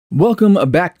Welcome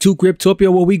back to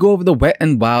Cryptopia, where we go over the wet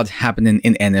and wild happening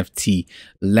in NFT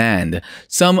land.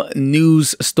 Some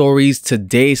news stories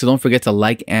today, so don't forget to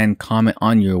like and comment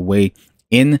on your way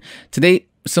in. Today,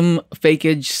 some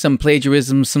fakeage, some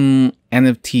plagiarism, some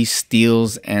NFT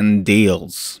steals and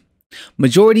deals.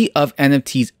 Majority of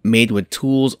NFTs made with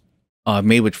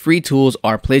free tools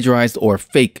are plagiarized or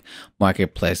fake,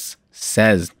 marketplace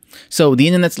says. So the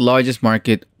internet's largest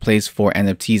marketplace for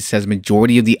NFTs says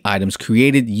majority of the items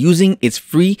created using its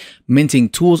free minting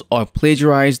tools are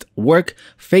plagiarized work,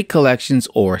 fake collections,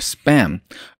 or spam.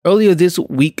 Earlier this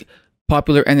week,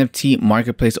 popular NFT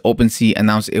marketplace OpenSea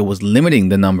announced it was limiting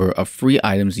the number of free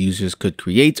items users could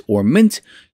create or mint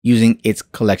using its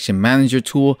collection manager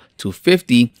tool to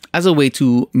 50 as a way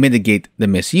to mitigate the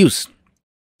misuse.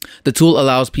 The tool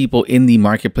allows people in the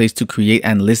marketplace to create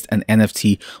and list an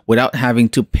NFT without having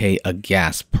to pay a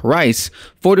gas price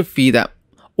for the fee that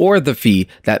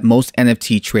most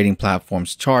NFT trading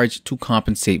platforms charge to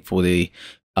compensate for the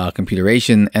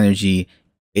computation energy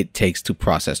it takes to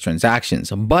process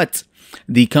transactions. But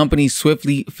the company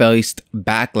swiftly faced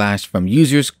backlash from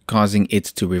users, causing it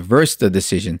to reverse the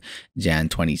decision Jan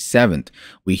 27th.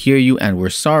 "We hear you and we're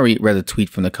sorry," read a tweet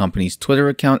from the company's Twitter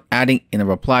account, adding in a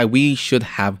reply, "We should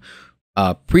have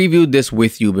previewed this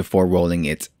with you before rolling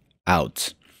it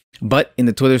out." But in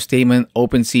the Twitter statement,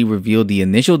 OpenSea revealed the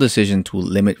initial decision to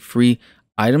limit free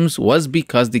items was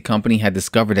because the company had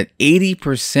discovered that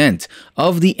 80%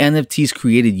 of the NFTs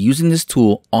created using this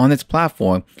tool on its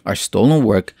platform are stolen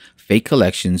work, fake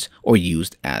collections, or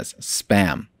used as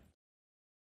spam.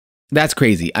 That's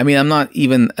crazy. I mean, I'm not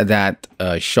even that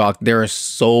shocked. There are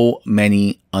so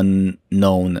many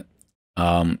unknown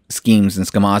schemes and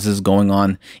scammazes going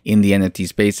on in the NFT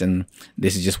space, and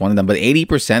this is just one of them. But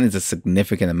 80% is a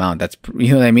significant amount. That's,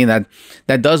 you know what I mean? That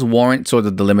does warrant sort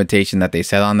of the limitation that they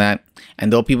set on that.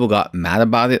 And though people got mad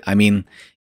about it, I mean,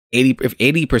 if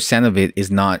 80% of it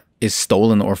is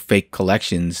stolen or fake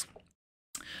collections,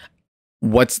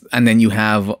 and then you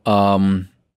have the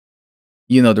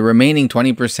remaining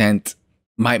 20%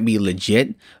 might be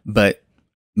legit, but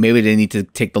maybe they need to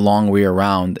take the long way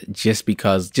around just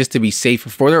to be safe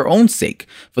for their own sake,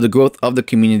 for the growth of the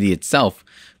community itself.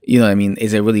 You know what I mean?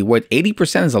 Is it really worth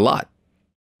 80% is a lot.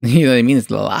 You know what I mean? It's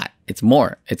a lot. It's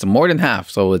more than half.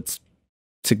 So it's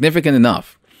significant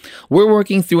enough. We're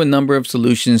working through a number of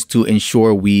solutions to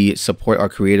ensure we support our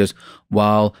creators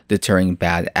while deterring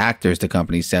bad actors, the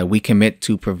company said. "We commit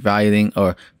to providing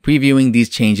or previewing these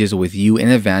changes with you in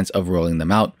advance of rolling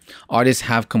them out. Artists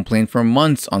have complained for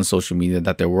months on social media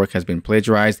that their work has been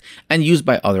plagiarized and used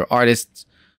by other artists,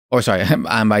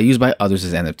 used by others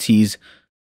as NFTs."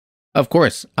 Of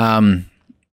course.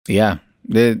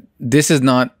 This is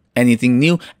not anything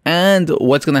new. And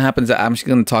what's going to happen is that I'm just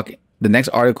going to talk. The next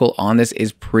article on this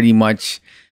is pretty much,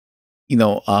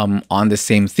 on the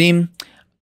same theme.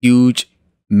 Huge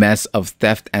mess of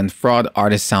theft and fraud.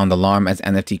 Artists sound alarm as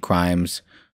NFT crimes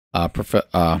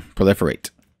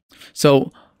proliferate.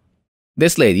 So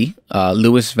this lady,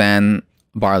 Louise van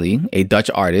Barley, a Dutch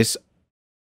artist,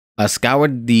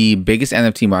 scoured the biggest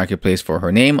NFT marketplace for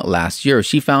her name last year.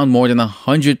 She found more than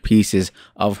 100 pieces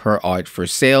of her art for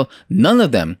sale. None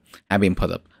of them have been put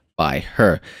up by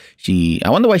her. I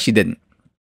wonder why she didn't.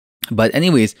 But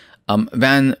anyways,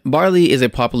 Van Barley is a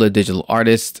popular digital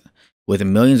artist with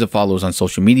millions of followers on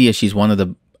social media. She's one of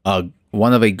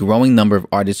a growing number of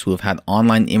artists who have had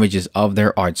online images of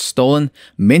their art stolen,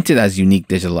 minted as unique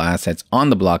digital assets on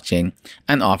the blockchain,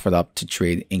 and offered up to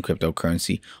trade in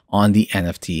cryptocurrency on the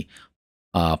NFT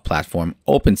platform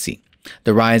OpenSea.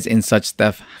 The rise in such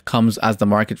theft comes as the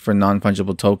market for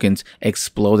non-fungible tokens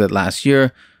exploded last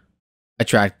year,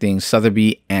 attracting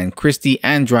Sotheby's and Christie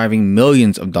and driving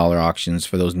millions of dollar auctions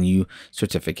for those new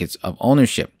certificates of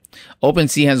ownership.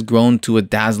 OpenSea has grown to a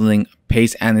dazzling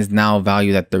pace and is now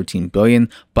valued at $13 billion,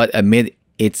 but amid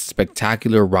its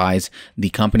spectacular rise, the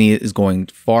company is doing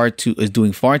far too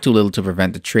little to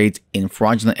prevent the trades in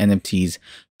fraudulent NFTs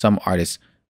some artists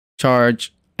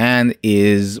charge, and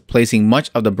is placing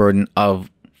much of the burden of,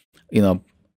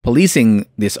 policing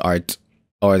this art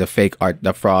or the fake art,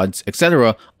 the frauds,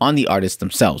 etc., on the artists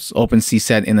themselves. OpenSea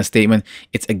said in a statement,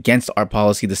 "It's against our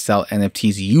policy to sell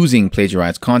NFTs using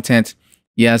plagiarized content."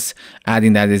 Yes,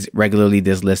 adding that is regularly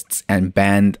dislists and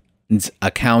bans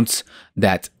accounts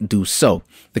that do so.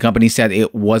 The company said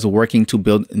it was working to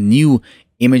build new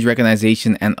image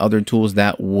recognition and other tools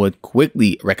that would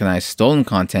quickly recognize stolen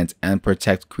content and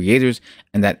protect creators,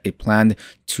 and that it planned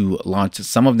to launch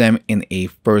some of them in a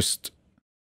first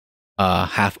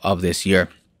half of this year.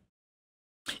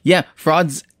 Yeah,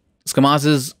 frauds,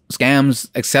 scammazes, scams,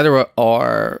 etc.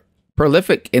 are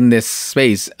prolific in this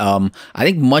space. I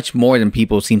think much more than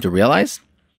people seem to realize.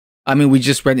 I mean, we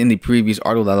just read in the previous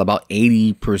article that about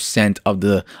 80% of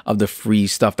the free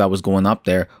stuff that was going up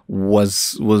there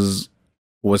was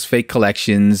fake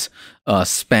collections,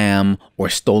 spam, or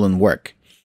stolen work.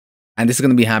 And this is going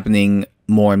to be happening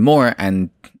more and more, and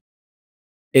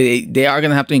they are going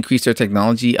to have to increase their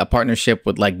technology. A partnership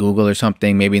with like Google or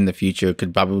something, maybe in the future,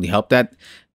 could probably help that.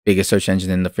 Biggest search engine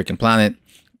in the freaking planet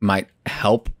might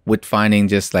help with finding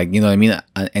just like, you know what I mean,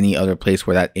 any other place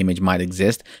where that image might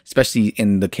exist, especially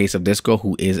in the case of this girl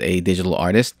who is a digital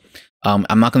artist.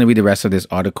 I'm not going to read the rest of this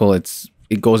article. It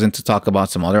goes into talk about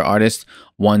some other artists,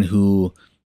 one who,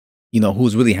 you know,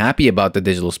 who's really happy about the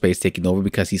digital space taking over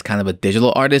because he's kind of a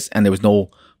digital artist and there was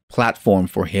no platform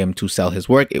for him to sell his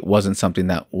work. It wasn't something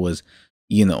that was,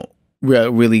 you know,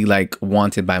 really like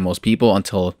wanted by most people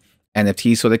until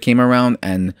NFT sort of came around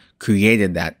and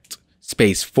created that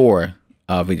space for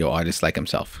video artists like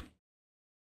himself.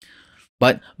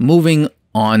 But moving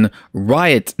on,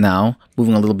 Riot now,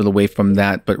 moving a little bit away from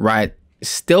that, but Riot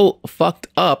still fucked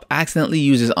up, accidentally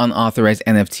uses unauthorized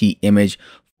NFT image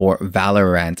for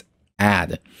Valorant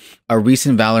ad. A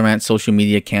recent Valorant social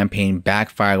media campaign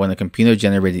backfired when a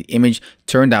computer-generated image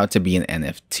turned out to be an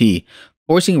NFT,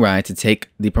 forcing Riot to take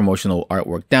the promotional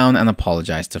artwork down and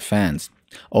apologize to fans.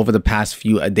 Over the past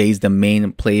few days, the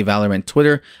main Play Valorant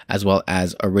Twitter, as well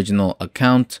as regional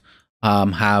accounts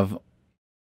have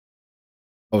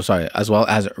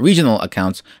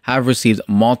received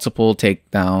multiple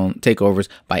takeovers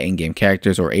by in-game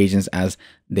characters or agents, as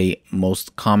they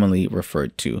most commonly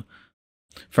referred to.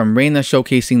 From Reina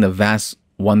showcasing the vast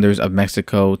wonders of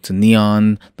Mexico to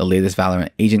Neon, the latest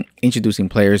Valorant agent introducing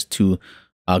players to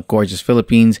gorgeous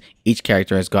Philippines, each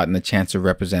character has gotten a chance to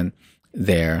represent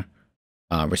their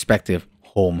respective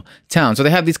hometown. So they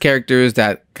have these characters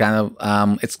that kind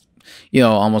of, it's, you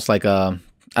know, almost like I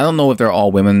don't know if they're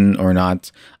all women or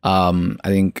not. I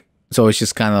think so. It's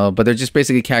just kind of, but they're just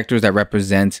basically characters that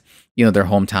represent, you know, their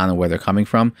hometown and where they're coming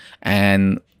from.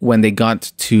 And when they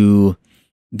got to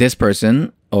this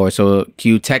person, or so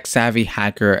Q, tech savvy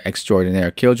hacker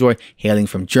extraordinaire Killjoy, hailing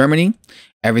from Germany,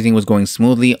 everything was going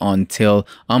smoothly until,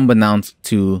 unbeknownst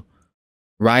to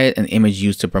Riot, an image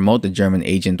used to promote the German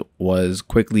agent was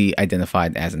quickly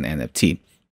identified as an NFT.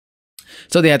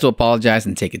 So they had to apologize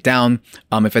and take it down.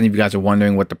 If any of you guys are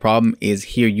wondering what the problem is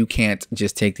here, you can't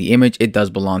just take the image. It does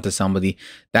belong to somebody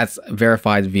that's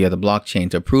verified via the blockchain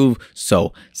to approve.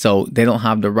 So they don't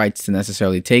have the rights to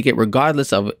necessarily take it,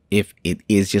 regardless of if it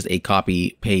is just a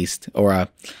copy paste or a,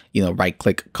 you know, right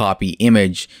click copy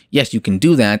image. Yes, you can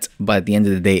do that, but at the end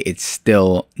of the day, it's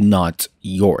still not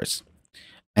yours.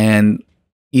 And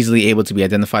easily able to be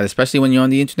identified, especially when you're on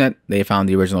the internet. They found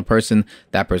the original person.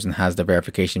 That person has the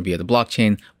verification via the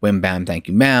blockchain. Wham, bam, thank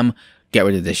you, ma'am. Get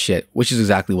rid of this shit, which is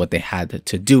exactly what they had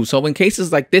to do. So in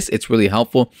cases like this, it's really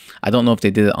helpful. I don't know if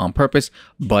they did it on purpose,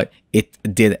 but it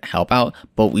did help out.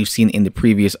 But we've seen in the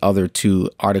previous other two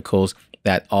articles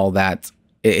that all that,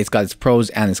 it's got its pros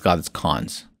and it's got its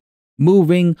cons.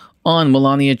 Moving on,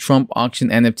 Melania Trump auction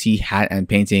NFT hat and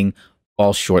painting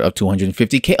falls short of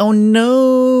 250K. Oh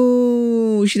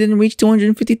no, she didn't reach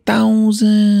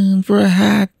 250,000 for a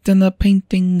hat and a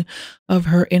painting of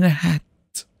her in a hat.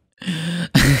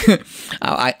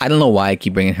 I don't know why I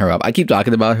keep bringing her up. I keep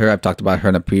talking about her. I've talked about her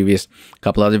in a previous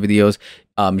couple other videos.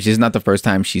 She's not the first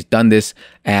time she's done this,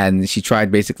 and she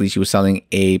tried, basically she was selling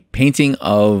a painting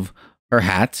of her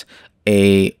hat,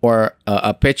 a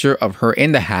picture of her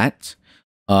in the hat,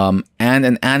 and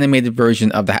an animated version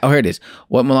of the hat. Oh, here it is.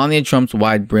 What Melania Trump's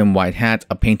wide brim white hat,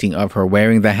 a painting of her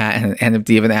wearing the hat, and an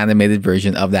NFT of an animated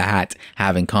version of the hat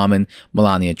have in common.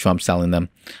 Melania Trump selling them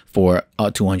for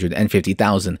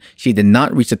 250,000. She did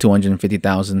not reach the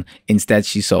 250,000. Instead,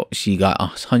 she got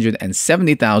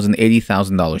 170,000,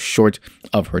 $80,000 short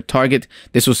of her target.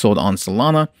 This was sold on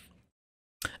Solana.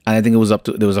 And I think it was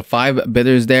there was a 5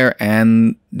 bidders there,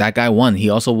 and that guy won. He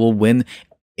also will win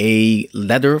a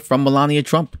letter from Melania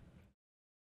Trump.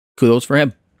 Kudos for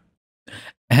him.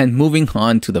 And moving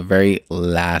on to the very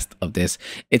last of this,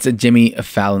 it's a Jimmy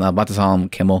Fallon. I'm about to call him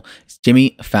Kimmel.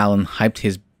 Jimmy Fallon hyped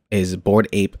his Bored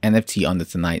Ape NFT on the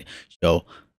Tonight Show.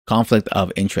 Conflict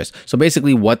of interest. So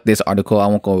basically what this article, I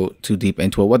won't go too deep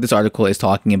into it, what this article is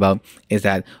talking about is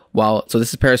that so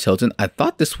this is Paris Hilton. I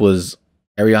thought this was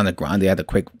Ariana Grande at a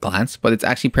quick glance, but it's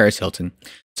actually Paris Hilton.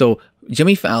 So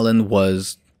Jimmy Fallon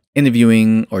was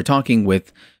interviewing or talking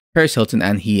with Paris Hilton,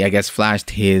 and he, I guess, flashed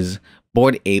his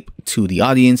Bored Ape to the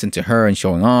audience and to her and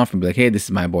showing off and be like, hey, this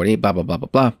is my Bored Ape, blah, blah, blah, blah,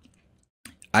 blah.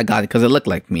 I got it because it looked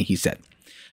like me, he said.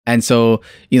 And so,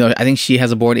 I think she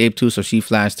has a Bored Ape too, so she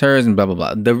flashed hers and blah, blah,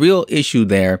 blah. The real issue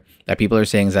there that people are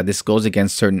saying is that this goes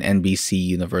against certain NBC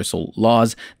Universal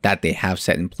laws that they have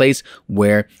set in place,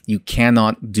 where you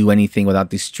cannot do anything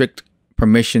without the strict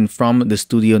permission from the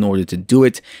studio in order to do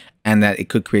it, and that it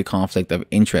could create conflict of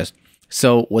interest.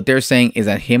 So what they're saying is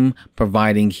that him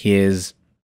providing his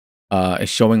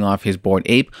showing off his Bored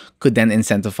Ape could then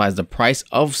incentivize the price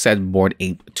of said Bored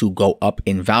Ape to go up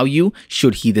in value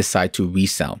should he decide to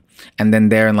resell. And then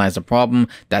therein lies the problem,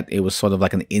 that it was sort of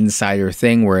like an insider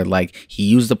thing where like he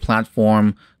used the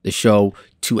platform, the show,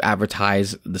 to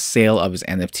advertise the sale of his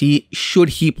NFT should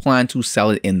he plan to sell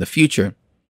it in the future,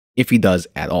 if he does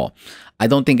at all. I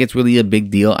don't think it's really a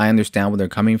big deal. I understand where they're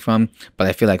coming from, but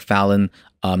I feel like Fallon,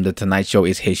 the Tonight Show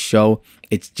is his show.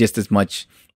 It's just as much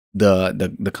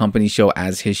the company show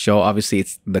as his show. Obviously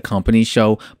it's the company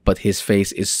show, but his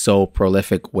face is so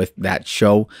prolific with that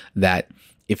show that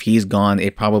if he's gone,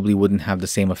 it probably wouldn't have the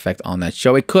same effect on that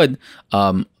show. It could,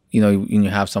 you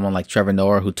have someone like Trevor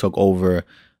Noah who took over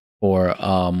for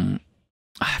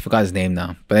I forgot his name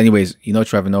now, but anyways,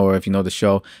 Trevor Noah, if you know the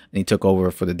show, and he took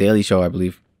over for the Daily Show, I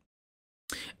believe.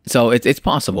 So it's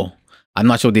possible. I'm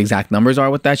not sure what the exact numbers are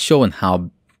with that show and how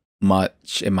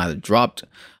much it might have dropped,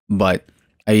 but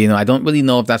I don't really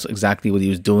know if that's exactly what he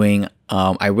was doing.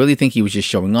 I really think he was just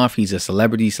showing off. He's a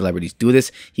celebrity. Celebrities do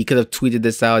this. He could have tweeted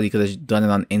this out. He could have done it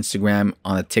on Instagram,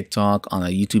 on a TikTok, on a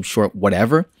YouTube short,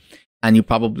 whatever. And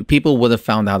people would have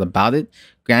found out about it.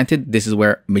 Granted, this is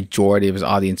where majority of his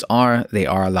audience are. They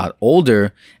are a lot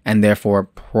older and therefore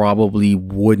probably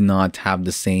would not have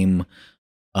the same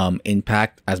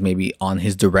impact as maybe on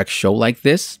his direct show like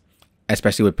this,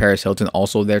 especially with Paris Hilton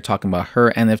also there talking about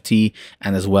her NFT,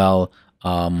 and as well,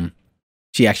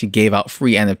 she actually gave out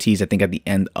free NFTs, I think, at the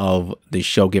end of the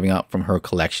show, giving out from her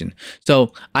collection.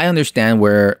 So I understand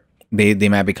where they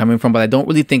might be coming from, but I don't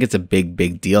really think it's a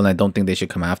big deal, and I don't think they should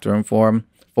come after him for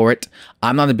it.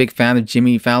 I'm not a big fan of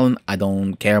Jimmy Fallon. I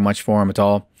don't care much for him at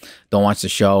all. Don't watch the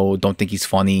show. Don't think he's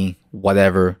funny.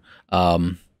 Whatever.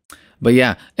 But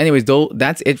yeah, anyways, though,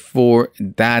 that's it for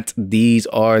that. These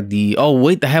are the... Oh,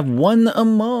 wait, I have one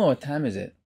more. What time is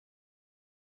it?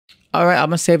 All right, I'm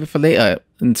going to save it for later.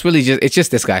 It's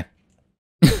just this guy.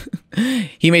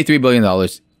 He made $3 billion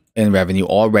in revenue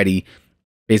already.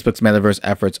 Facebook's metaverse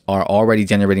efforts are already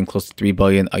generating close to $3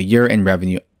 billion a year in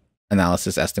revenue,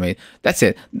 analysis estimate. That's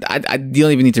it. I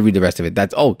don't even need to read the rest of it.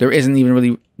 There isn't even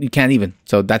really, you can't even.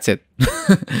 So that's it.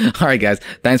 All right, guys.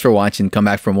 Thanks for watching. Come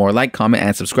back for more. Like, comment,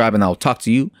 and subscribe, and I'll talk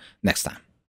to you next time.